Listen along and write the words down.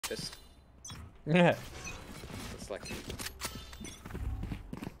this. Yeah. It's like.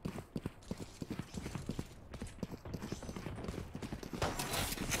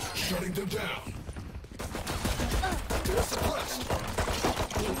 Shutting them down. They're suppressed.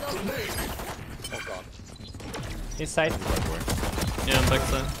 Grenade. Oh god. His side. Yeah,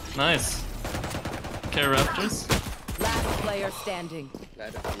 backside. Nice. Okay, Raptors. Last player standing.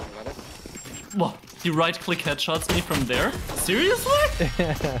 Ladder, being ladder. What? He right click headshots me from there? Seriously?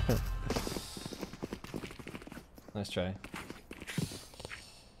 Nice try.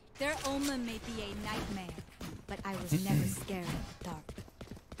 Their omen may be a nightmare, but I was never scared of the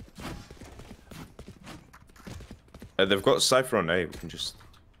dark. They've got Cypher on A. We can just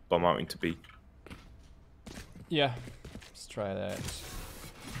bomb out into B. Yeah. Let's try that.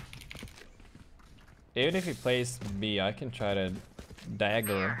 Even if he plays B, I can try to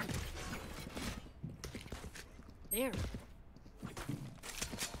dagger. There.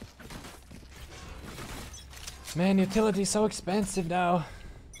 Man, utility's so expensive now.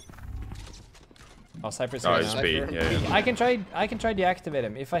 Oh, Cypher's Oh, here it's now. B. Yeah. I can try deactivate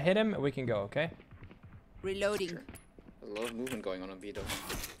him. If I hit him, we can go, okay? Reloading. Sure. A lot of movement going on B though. I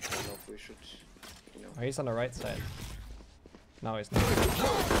don't know if we should, you know. Oh, he's on the right side. No, he's not.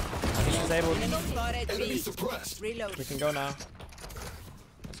 He's disabled. Enemy suppressed. Reload. We can go now.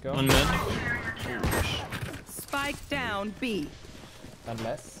 Let's go. One mid. Spike down B.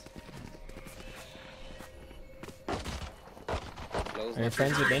 Unless. Close Are you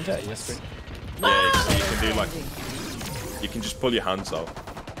friends with Ninja? Yes. Yeah, you can do like. You can just pull your hands out.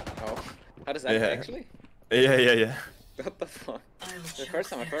 Oh. How does that Yeah. actually? Yeah. What the fuck? The first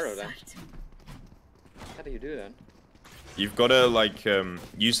time I've heard of that. How do you do that? You've got to like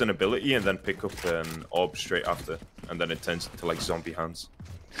use an ability and then pick up an orb straight after, and then it turns into like zombie hands.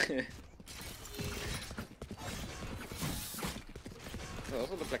 It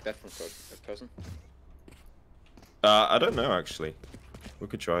also look like that from third person. I don't know actually. We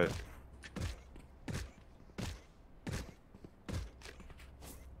could try it.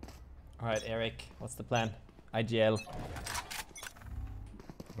 All right, Eric. What's the plan? IGL.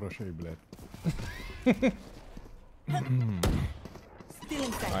 Rocher, bled. Still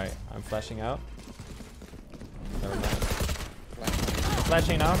inside. All right, I'm flashing out. Never mind. I'm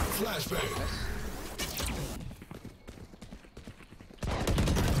flashing now. Flashbang.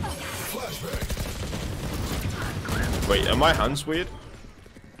 Flashbang. Wait, are my hands weird?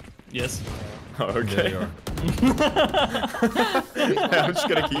 Yes. Oh, okay. There you are. I'm just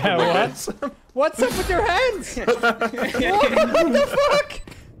gonna keep Yeah, them like what? this. What's up with your hands? What the fuck?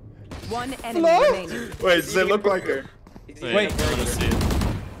 One enemy Flo? remaining. Wait, does it look like burger? He's eating Wait, a I wanna burger. see it.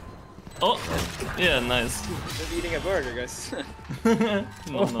 Oh, yeah, nice. He's eating a burger, guys. No.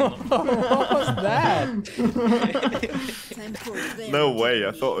 What was that? Time for revenge. No way,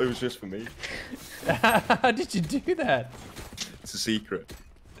 I thought it was just for me. How did you do that? It's a secret.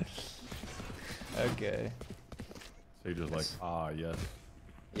 Okay. So you're just like, ah, yes.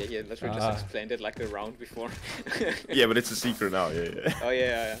 Yeah, literally just explained it like a round before. Yeah, but it's a secret now, yeah. Oh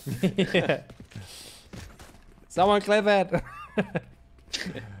yeah. Yeah. Someone clip it.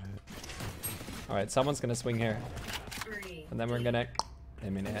 All right, someone's gonna swing here, and then we're gonna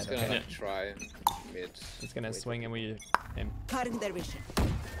aim in I'm ahead. just gonna Okay. like, try mid. He's gonna swing and we aim. Cutting their vision.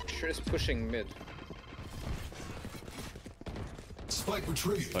 Sure is pushing mid. Spike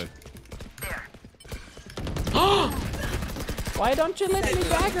retrieved. Side. Why don't you let me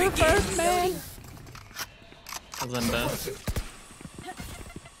dagger first, man? Was that bad?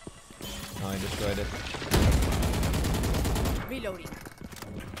 Oh, I destroyed it. Reloading. I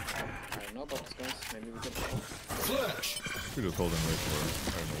don't know about this, guys. Maybe we can. Flash. We just hold and wait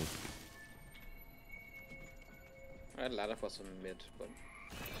for Arnold. I had ladder for some mid, but.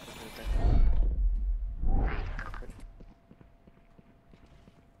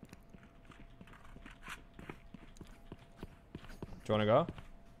 Do you wanna go?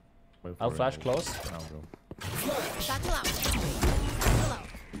 Wait for I'll flash Arnold. close. Now go. Battle out. Battle out.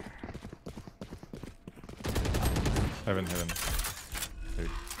 Heaven. Wait.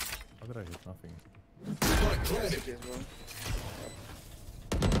 How did I hit nothing? Spike planted. City as well.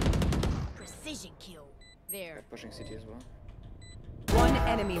 Precision kill. There. Pushing city as well. One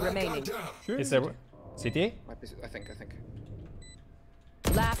enemy remaining. Down. Is there CT? Might be, I think.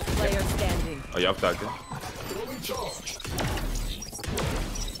 Last player standing. Oh, you have dagger? Throwing charge.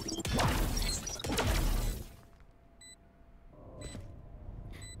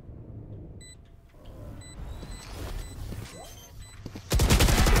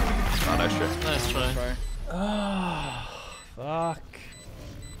 Ah, nice shit. Nice try. Try. Fuck.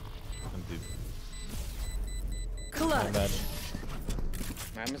 And deep. My Clutch. bad.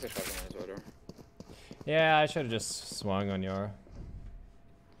 I missed a shotgun as well, though. Yeah, I should have just swung on your.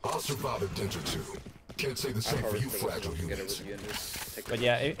 I'll survive adventure too. Can't say the same for you fragile humans. But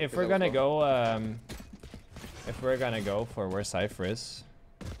yeah, if we're gonna go, for where Cypher is,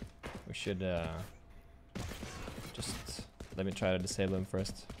 we should just let me try to disable him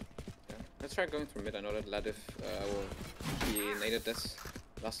first. Yeah. Let's try going through mid. I know that Ladif will be naded this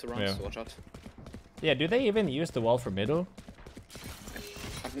last 2 rounds, Yeah. so watch out. Yeah, do they even use the wall for middle?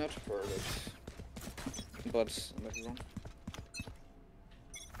 I've not heard it, but I might be wrong.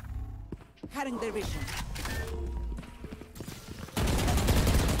 Cutting their vision.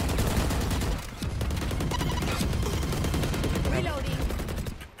 Reloading.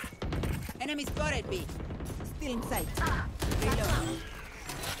 Enemy spotted B. Still in sight. Reloading.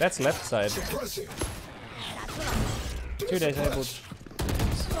 That's left side. Suppressing. 2 disabled.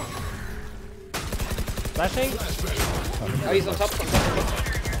 Flashing. Oh, he's on top.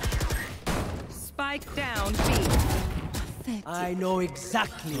 Spike down B. I know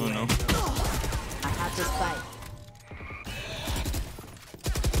exactly. Oh no. I have the spike.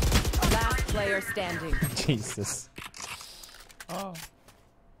 Last player standing. Jesus. Oh.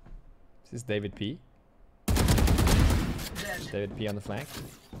 This is David P. David P on the flank.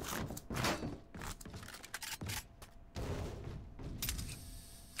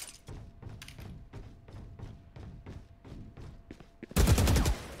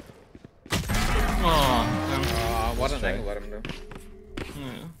 Oh, What an angle, let him do.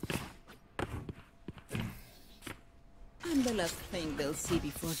 yeah. I'm the last thing they'll see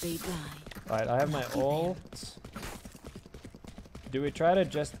before they die. Alright, I have my ult. Do we try to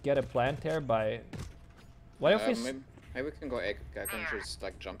just get a plant here by... What if we... Maybe we can go egg. I can just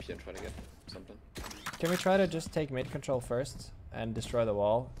like jump here and try to get something. Can we try to just take mid control first and destroy the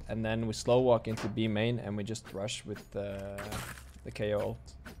wall, and then we slow walk into B main and we just rush with the KO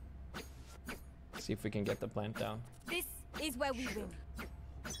ult? See if we can get the plant down. This is where we win.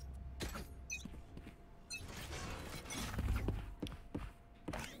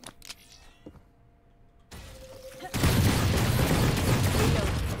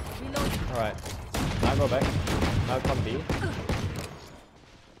 Alright, now go back. Now come B.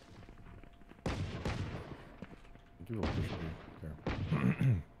 Do all this there.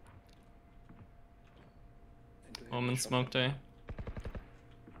 Omen smoke day.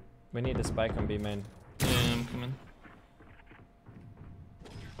 We need a spike on B main. Yeah, I'm coming.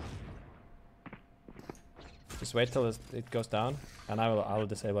 Just wait till it goes down, and I will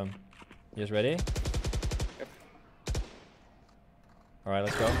disable him. You guys ready? Yep. Alright,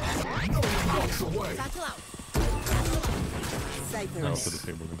 let's go. Battle out. Cypher. I'll also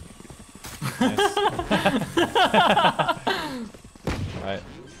disable him. Alright,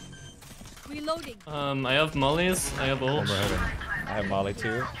 Reloading. I have mollies. I have ult. Bomber heaven. I have Molly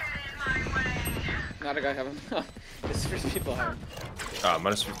too. Another guy have him. There's 3 people have him.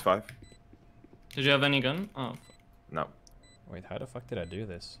 Minus 55. Did you have any gun? Oh. No. Wait, how the fuck did I do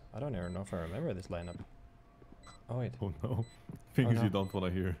this? I don't even know if I remember this lineup. Oh wait. Oh no. Things no. you don't want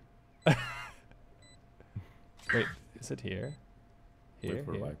to hear. Wait, is it here? Here? Wait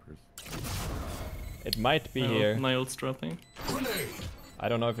for Here? Vipers. It might be Oh, here. my ult's dropping. I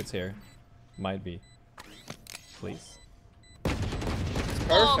don't know if it's here. Might be. Please.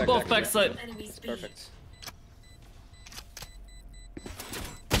 Oh, Perfect, both actually. backside. It's perfect.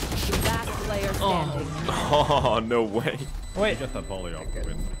 Last player standing. Oh, no way. Wait, Get that volley off the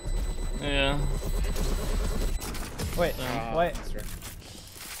win. Yeah. wait, wait. That's right.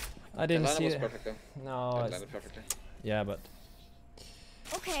 I The didn't lineup see was it. perfect though. No, It it's, landed perfectly. yeah, but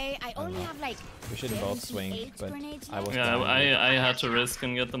Okay, I only have like we should both swing. 28 But grenades I was. left. Yeah, behind. I had to risk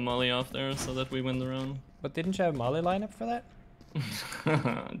and get the molly off there so that we win the round. But didn't you have Molly lineup for that?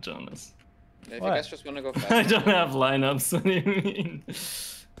 Jonas. Yeah, if What? you guys just want to go I fast. don't have lineups, what do you mean?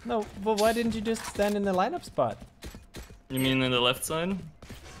 No, but why didn't you just stand in the lineup spot? You mean in the left side?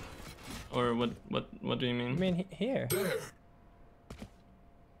 Or what do you I mean? mean here.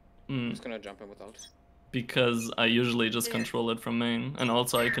 I'm just gonna jump in with ult. Because I usually just control it from main, and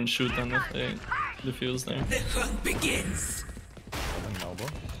also I can shoot them if they defuse there. An elbow.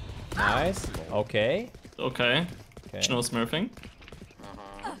 Nice. Okay. Okay. Okay. No smurfing.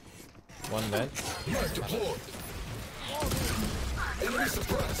 Uh-huh. One dead.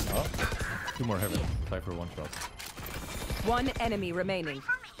 Oh. 2 more heaven. Cypher 1 shot. One enemy remaining.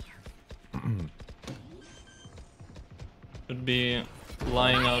 Should be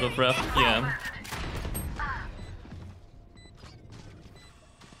lying out of ref. Yeah.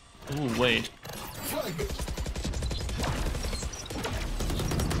 Ooh, wait.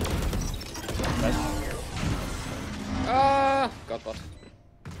 God bot.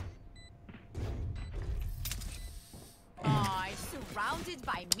 Surrounded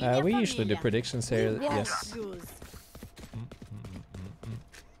by media We usually do familia. predictions here. We won't Yes. lose.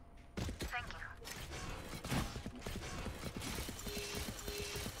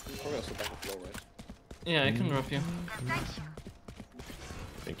 Probably also back up low, right? Yeah, I can drop you.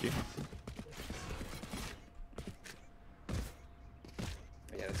 Thank you.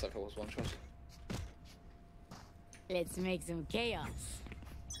 Yeah, that's if it was one shot. Let's make some chaos.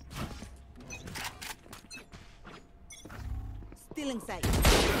 Still inside.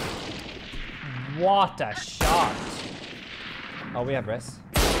 What a shot! Oh, we have res.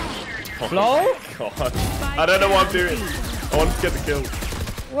 Oh Flow? my God. I don't know what I'm doing. I want to get the kill.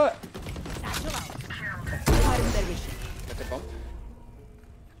 What? Get the bump.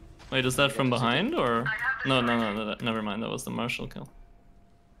 Wait, is that from behind or? No, never mind. That was the Marshall kill.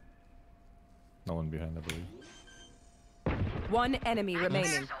 No one behind, I believe. One enemy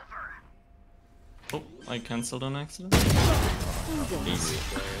remaining. Oh, I cancelled on accident. Easy.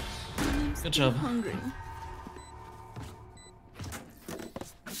 Good job.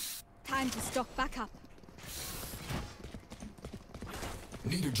 Time to stock back up.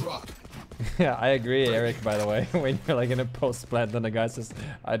 Need a drop. Yeah, I agree, Eric, by the way. When you're like in a post plant and the guy says,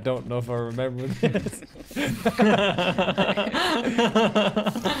 I don't know if I remember this.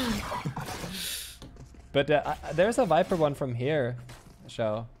 But there's a Viper one from here,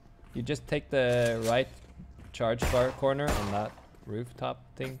 Shao. You just take the right charge bar corner on that rooftop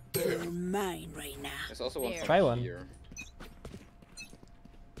thing. You're mine right now. There's also one from Try one. here.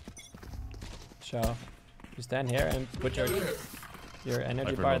 Shao, you stand here and put your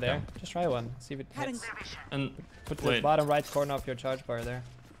energy Viper bar no there. cam. Just try one, see if it hits. And Put the wait. bottom right corner of your charge bar there.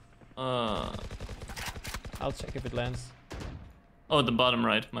 Oh, I'll check if it lands. the bottom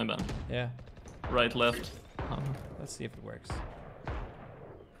right. My bad. Yeah, Right, left. let's see if it works.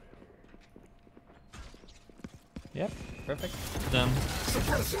 Yep, perfect. Damn.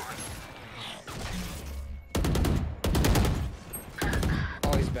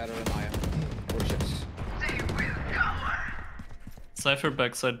 Oh, he's better than I am. Oh shit. Cypher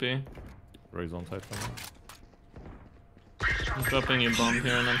backside B. Raise on side from me. I'm dropping your bomb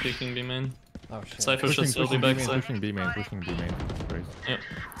here and I'm picking B main. Oh shit. Cypher should still be B main, backside. pushing B main, pushing B main. Raise. Yep.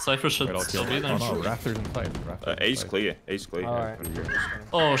 Cypher should Wait, I'll still kill. be there. Oh no, Rafters inside. Rafters Ace inside. clear. Ace clear. Alright.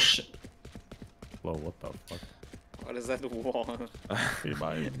 Oh shit. Whoa, what the fuck? What is that wall? Okay,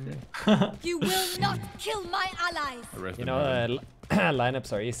 bye. You will not kill my allies. Arrest You him, know, Heaven.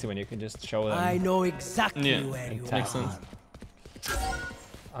 lineups are easy when you can just show them. I know exactly Yeah, where you makes are. sense.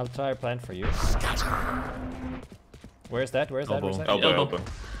 I'll try a plan for you. Where's that? Where's that? Elbow. Where's that? Elbow, Elbow. elbow.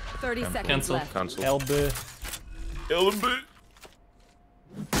 30 seconds Cancel. left. Cancel. Elbow. Elbow.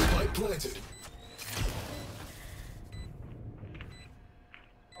 Light planted.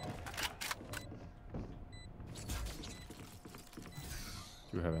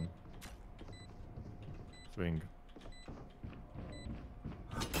 To Heaven. Swing.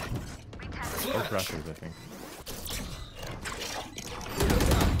 Or Rafters, I think.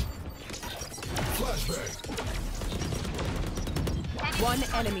 Flashbang. One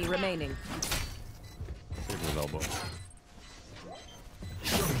enemy remaining. Take his elbow.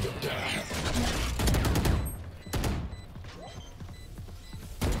 Shutting them down.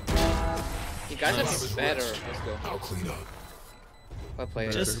 You guys are better. Let's go. I'll clean up. Well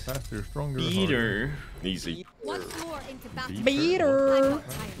played. Just Faster, stronger, Beater. Easy. Once more into battle. Beater. I'm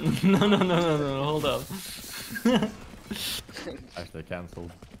not tired. No, hold up. Actually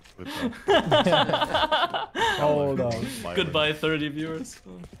cancelled. With Hold on. Goodbye 30 viewers.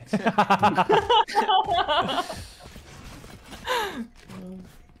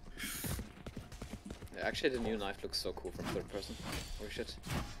 Yeah, actually, the new knife looks so cool from third person. Oh shit.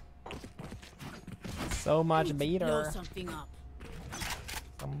 So much Blow beater. something up.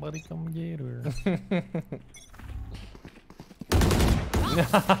 Somebody come get her.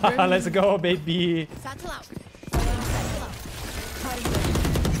 Let's go, baby. Satchel out. Satchel out.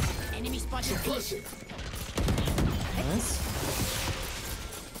 Enemy spotted. Suppressing.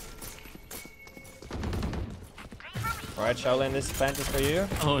 Alright, Shaolin, this plant is for you.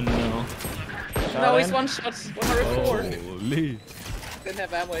 Oh no. No, Shaolin. he's one shot. 104. Holy. Didn't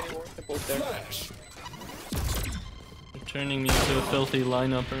have ammo anymore. They're both there. Flash. Turning me into a filthy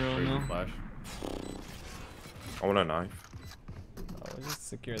lineup oh Raise no. the flash. I want a knife. Oh, just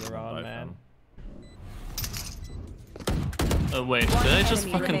secure the round, Knife, man. Wait, did I just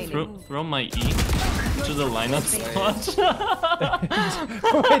enemy fucking remaining. throw my E to the lineup spot?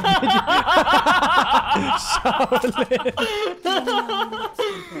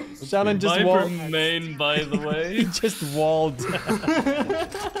 Shaolin just Viper walled. main, by the He way. just walled.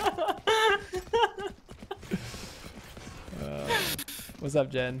 What's up,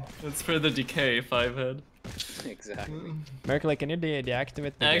 Jen? It's for the decay 5 head. Exactly. Mercury, can you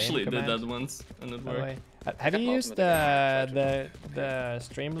deactivate the I actually game did command? that once and it By the way? worked. Have you got used ultimate the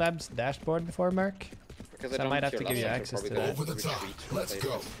Streamlabs dashboard before, Merc? Because So I don't might have hear to give you last access time, to so that. probably Over the top. retreat Let's play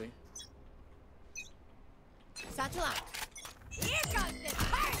go. defensively. Satchel out. Here comes the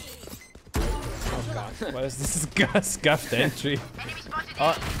party. What is this scuffed entry?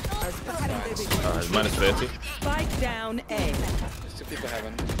 Oh, Minus 30. Spike down A. There's 2 people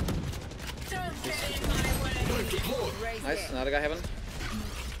heaven. Nice, another guy heaven.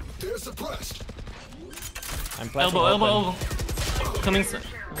 They're suppressed. I'm planting Elbow, open. elbow. Coming.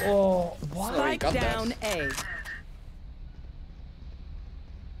 Oh, what? Oh, he Spike got down that. A.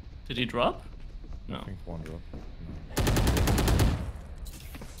 Did he drop? No. I think one drop.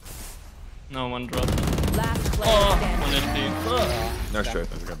 No, one drop. Last player Oh, standing. 1 HP. No shit.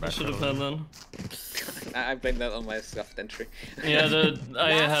 Let's go I back. should have had that. I blamed that on my scuffed entry. Yeah, I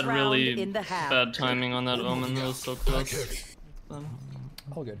Last had round really in the half. bad timing on that omen. It was so close.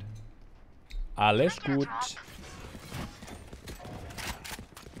 All good. Alles gut.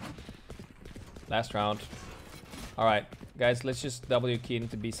 Last round. Alright, guys, let's just W key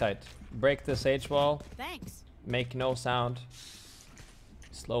into B side. Break the sage wall. Thanks. Make no sound.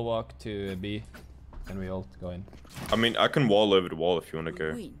 Slow walk to B. And we all go in. I mean, I can wall over the wall if you want to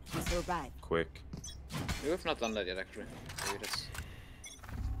go Win. We survive. quick. We have not done that yet, actually. Maybe that's...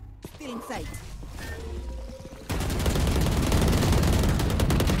 Still in sight.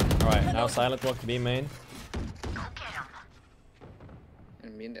 Alright, now silent walk to B main.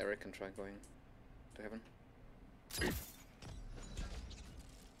 And me and Eric can try going to heaven.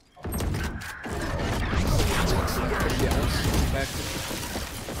 Back.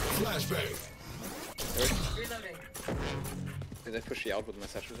 Flashbang. Reloading. Did I push you out with my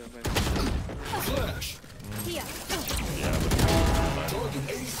satchel there? Flash. Here. Target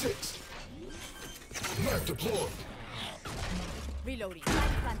 86. Knife deployed. Reloading.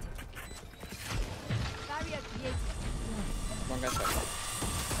 Planted. Barrier created. One guy's back.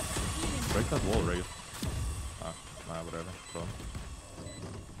 Break that wall, Ray. Ah, nah, whatever. Go.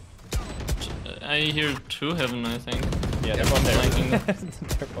 I hear 2 heaven, I think. Yeah, they're both there. Flanking.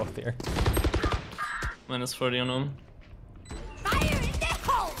 They're both here. Minus 40 on him. Fire in the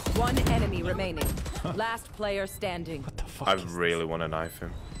hole. One enemy remaining. Last player standing. What the fuck I is really want to knife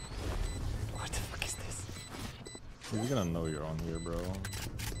him. this? What the fuck is this? He's gonna know you're on here, bro.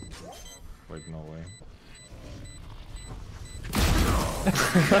 Wait, no way.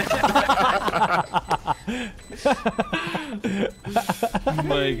 Oh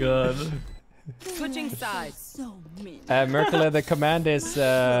my god. Switching sides. So mean. Mercury, the command is...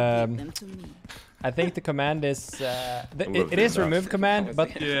 Them to me. I think the command is... love it is that. remove command,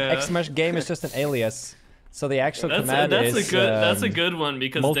 but Yeah. exclamation game is just an alias. So the actual That's command is... that's a good one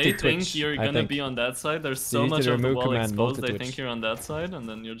because they think multi-twitch, you're I gonna think. be on that side. There's You so need to much of the remove wall command exposed. They multi-twitch. think you're on that side, and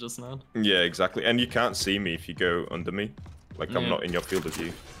then you're just not. Yeah, exactly. And you can't see me if you go under me. Like, I'm Yeah. not in your field of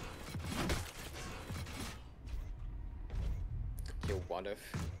view. Yo, what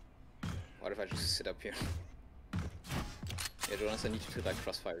if I just sit up here? Yeah, Jonas, I need you to like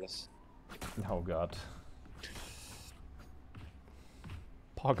crossfire us. Oh god.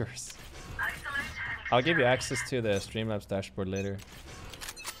 Poggers. I'll give you access to the Streamlabs dashboard later.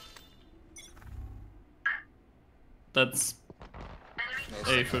 That's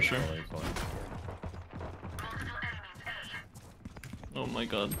A for sure. Oh, wait, sorry. Oh my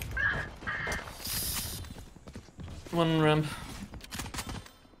god. One ramp.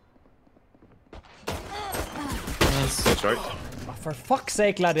 Nice. That's right. Oh, for fuck's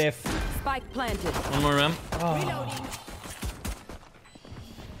sake, Ladif! Spike planted. One more ramp. Reloading.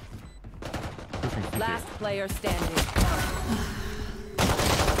 Last player standing.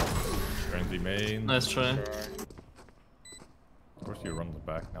 Friendly main. Nice try. Of course you run the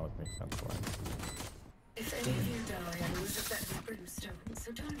back, now it makes sense why. If any of you die, I will affect with brimstone,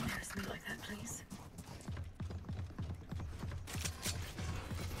 so don't embarrass me like that, please.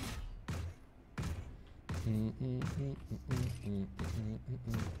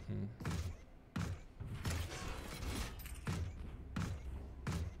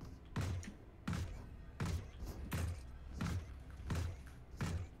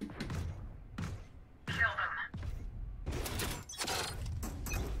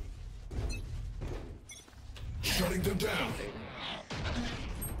 Shutting them down.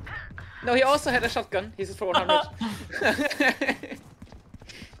 No, he also had a shotgun. He's for 100.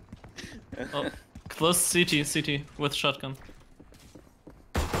 Oh, close CT with shotgun.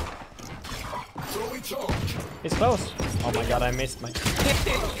 Throwing charge. It's close! Oh my god, I missed my...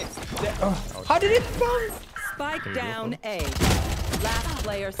 Oh, how did it bounce? Spike down A. Last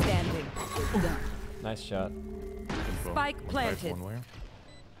player standing. Nice shot. Spike planted. One way.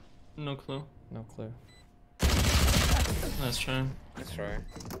 No clue. No clue. Nice try. Let's try.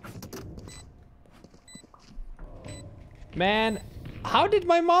 Man, how did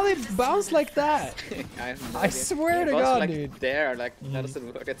my molly bounce like that? I have no I idea. swear It to was, God, like, dude. There, like, that doesn't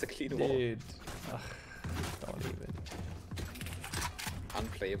work. It's a clean wall. Dude. Ugh, don't even.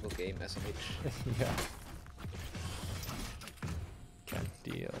 Unplayable game, SMH. Yeah. Can't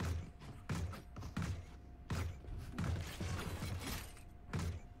deal.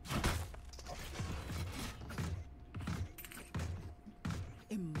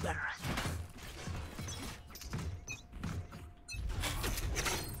 Embarrassing.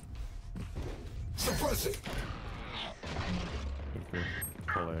 Suppressing. Good.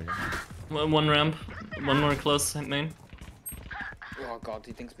 Call A again. One ramp. One more close main. Oh god,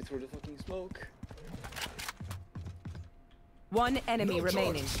 he thinks me through the fucking smoke. One enemy No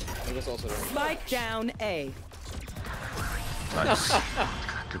remaining. choice. He was also there. Spike down A. Nice.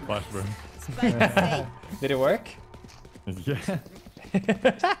 Good flash burn. Did it work? Yeah.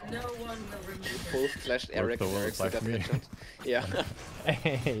 No one will remember. Full flashed Eric. the world Eric's like got me. headshot. Yeah.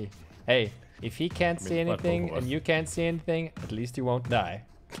 Hey, hey. If he can't see flat anything both of and us. you can't see anything, at least you won't die.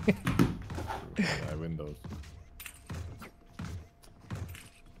 Yeah, Windows.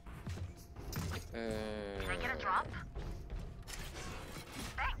 Can I get a drop?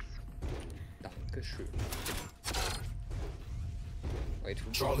 Dankeschön. Wait,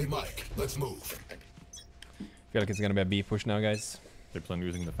 who? Charlie Mike, let's move. Feel like it's gonna be a B push now, guys. They plan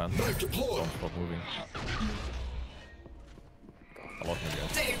using the phantom. Knife deployed. Don't stop moving. I lost my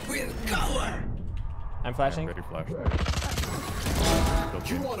guess. They will go. I'm flashing. Ready flash.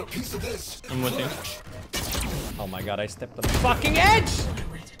 You want a piece of this? I'm with you. Oh my god, I stepped on the fucking edge!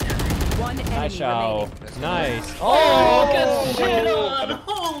 One enemy Nice shot. remaining. Nice. Oh, Oh! get shit on!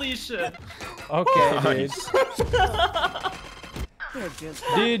 Holy shit! Okay, dude. They're just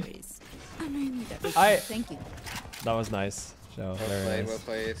Dude. batteries. And I need that. I- Thank you. That was nice. So, Well very played, nice. well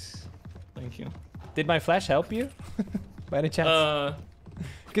played. Thank you. Did my flash help you? By any chance?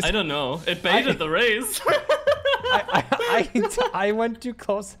 'Cause I don't know. It baited the race. I went too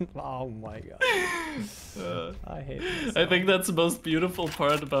close and oh my god. I hate this. I think that's the most beautiful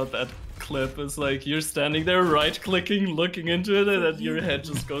part about that clip is like you're standing there right clicking, looking into it, and then your head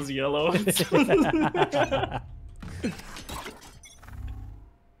just goes yellow.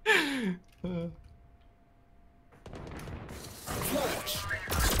 Flash.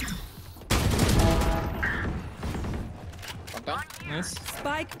 One down. Yes.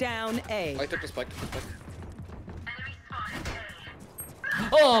 Spike down A. Oh, I took the spike,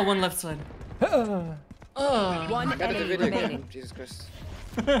 Oh, one left side. One I got the enemy video remaining. game. Jesus Christ.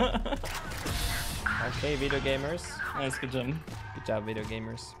 Okay, video gamers. Nice, good job. Good job, video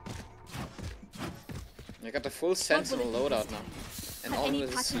gamers. I got the full sensible loadout now. And all of Any it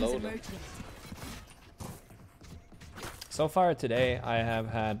is patterns slow. emerge yet? So far today, I have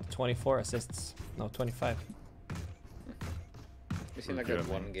had 24 assists. No, 25. You seen like that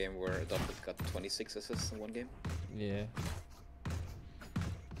one game where Adopted got 26 assists in one game? Yeah.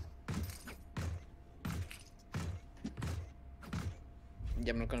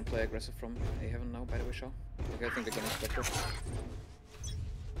 Yeah, I'm not gonna play aggressive from A-Heaven now, by the way, Shaw. Okay, I think they're gonna Spectre.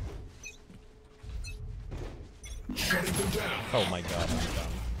 Shutting them down. Oh my god, I'm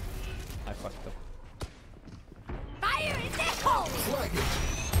dumb. I fucked up. Fire in the hole! Fragment.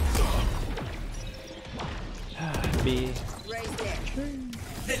 B. Right there.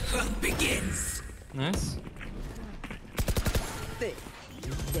 The hunt begins. Nice.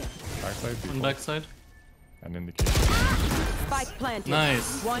 Backside, One default, backside. and indication. Spike planted.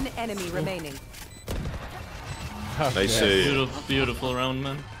 Nice. One enemy remaining. They say Beautiful, beautiful round,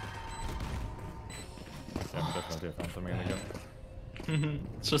 man. Yeah, definitely a phantom main again.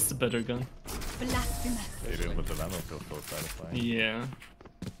 It's just a better gun. Blasphemous. They did with the Vandal feels so satisfying. Yeah.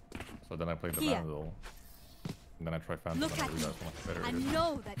 So then I played the Here. Vandal. And then I tried Phantom Look and I at me. realized how much better I it is.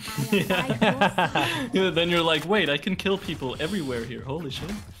 know that I am by your side. Yeah, then you're like, wait, I can kill people everywhere here. Holy shit.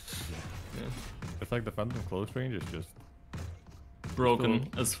 Yeah. It's like the Phantom close range is just Broken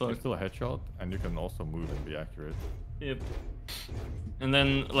as fuck. it's still a headshot, and you can also move and be accurate. Yep. And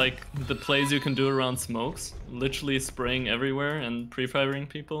then, like, the plays you can do around smokes, literally spraying everywhere and pre-firing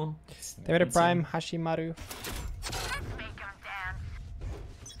people. David Insane. Prime, Hashimaru.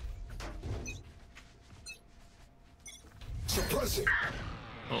 Suppressing.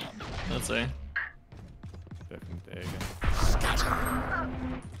 Oh, that's A. Definitely A again.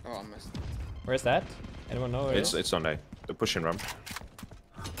 Oh, I missed. Where's that? Anyone know where it is? it's on A. The pushing ramp.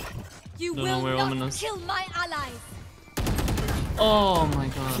 You Don't know will where not Omen is. kill my allies. Oh my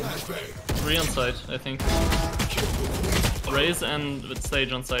god. 3 on site, I think. Raise and with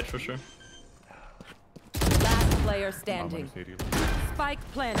Sage on site for sure. Last player standing. Spike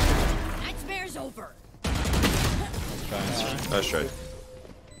planted. Nightmare's over. Nice right.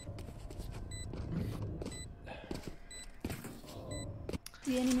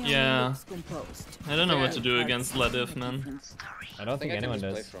 The enemy Yeah. looks composed. I don't know what to do against Lediv, man. I don't think I can anyone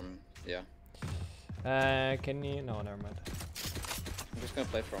just play does. from. Yeah. Can you? No, never mind. I'm just gonna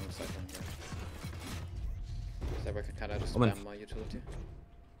play from the second here. So I can kind of just Come on. spam my utility.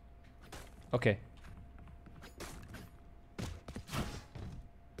 Okay.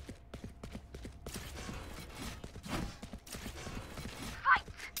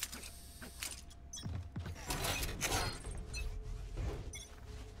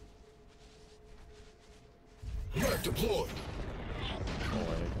 Map deployed.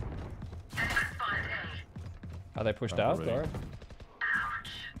 Are they pushed out or?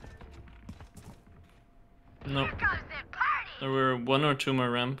 No. There were 1 or 2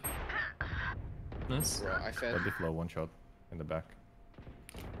 more ramp. Nice. Bro, I fed. Dead low, 1 shot in the back.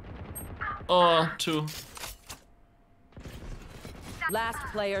 Oh, 2. Last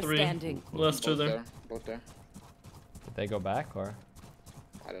player 3. standing. Last 2 there. Both there. Did they go back or?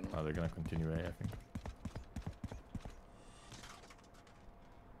 I don't know. Oh, they're gonna continue A, I think.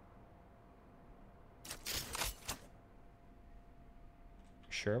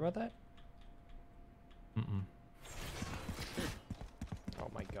 Sure about that? Mm-mm. Oh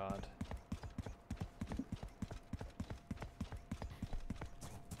my god.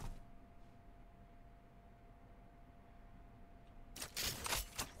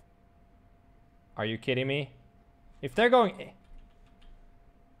 Are you kidding me? If they're going...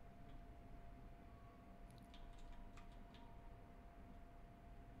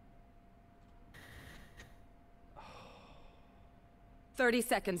 "30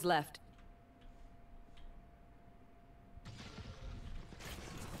 seconds left.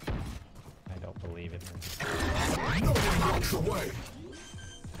 I don't believe it. No one walks away.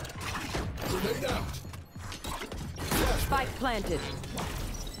 Grenade out. Spike planted.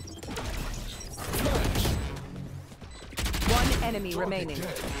 Flash. One enemy remaining.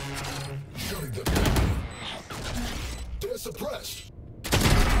 Dead. Shutting them down. They're suppressed.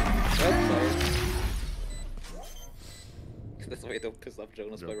 That's why I don't piss off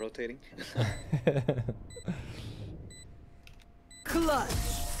Jonas by rotating. Clutch.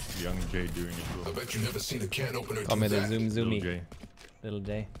 Young Jay doing it. I bet you never seen a can opener Call do me the that. zoom Little zoomy. Jay. Little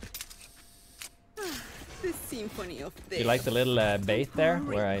J. The symphony of You this. like the little bait there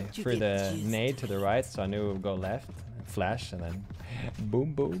where I threw the nade to the right so I knew it would go left, flash, and then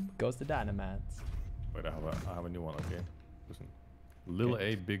boom boom goes the dynamite. Wait, I have a new one, okay? Listen. Lil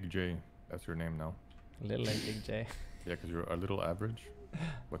A Big J. That's your name now. Little A Big J. Yeah, because you're a little average,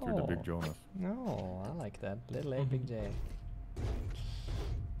 but you're the big Jonas. No, I like that. Little A Big J.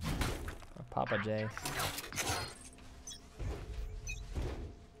 Or Papa J.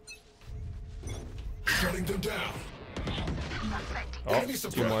 Shutting them down. Oh, Enemy 2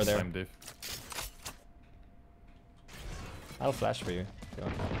 suppressed. more there. Same diff. I'll flash for you. Go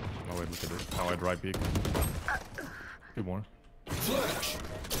on. Oh wait, look at this. How I dry peek. 2 more. Flash.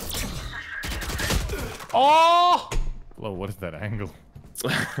 Oh! Hello, what is that angle?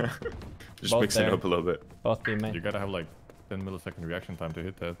 Just Both mixing there. it up a little bit. Both be main. You gotta have like 10 millisecond reaction time to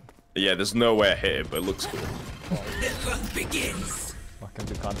hit that. Yeah, there's no way I hit it, but it looks cool. Welcome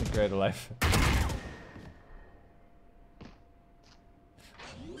to content creator life.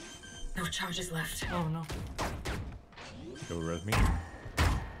 No charges left. Oh no. Go res me.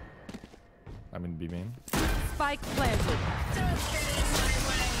 I'm in B main. Spike planted.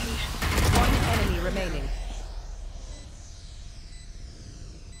 One enemy remaining.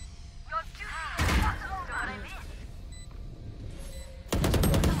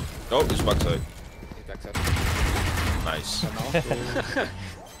 Oh, he's backside. He's backside. Nice. Now.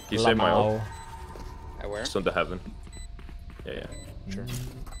 He saved my ult. Where? It's under heaven. Yeah, yeah. Sure.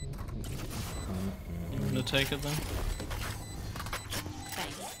 You gonna take it then?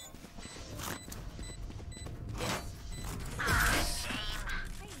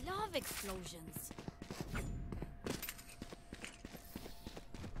 I love explosions.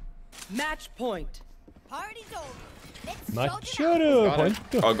 Match point. Party's over. Let's Machado! Got it.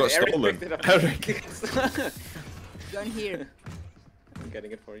 Point. Oh, I got Eric stolen. picked it up. Eric. Gun here. I'm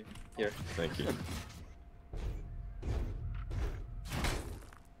getting it for you. Here. Thank you.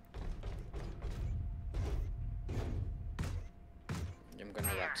 I'm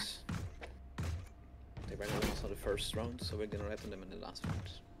gonna rat. They ran away on the first round, so we're gonna rat on them in the last round.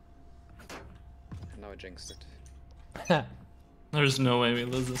 And now I jinxed it. There's no way we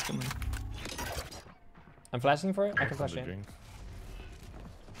lose this one. I'm flashing for it. I can flash in. Jinx.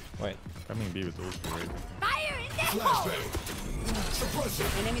 Wait. Coming B with ulti, right? Fire in the Flashbang.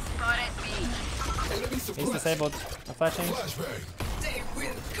 Suppressing. Enemy spotted B. Enemy He's suppressed. disabled. I'm flashing. Flashbang.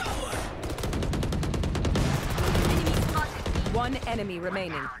 One enemy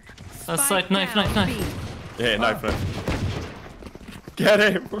remaining. That's like knife. Yeah, knife. Get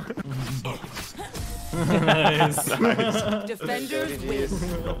him! Nice. Defenders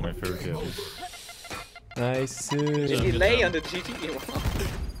win. Got my first hit. Nice. Did he lay on the GG?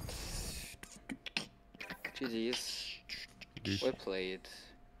 GG's. Well played.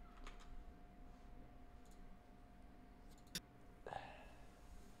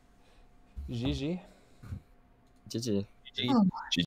 GG. GG. Oh.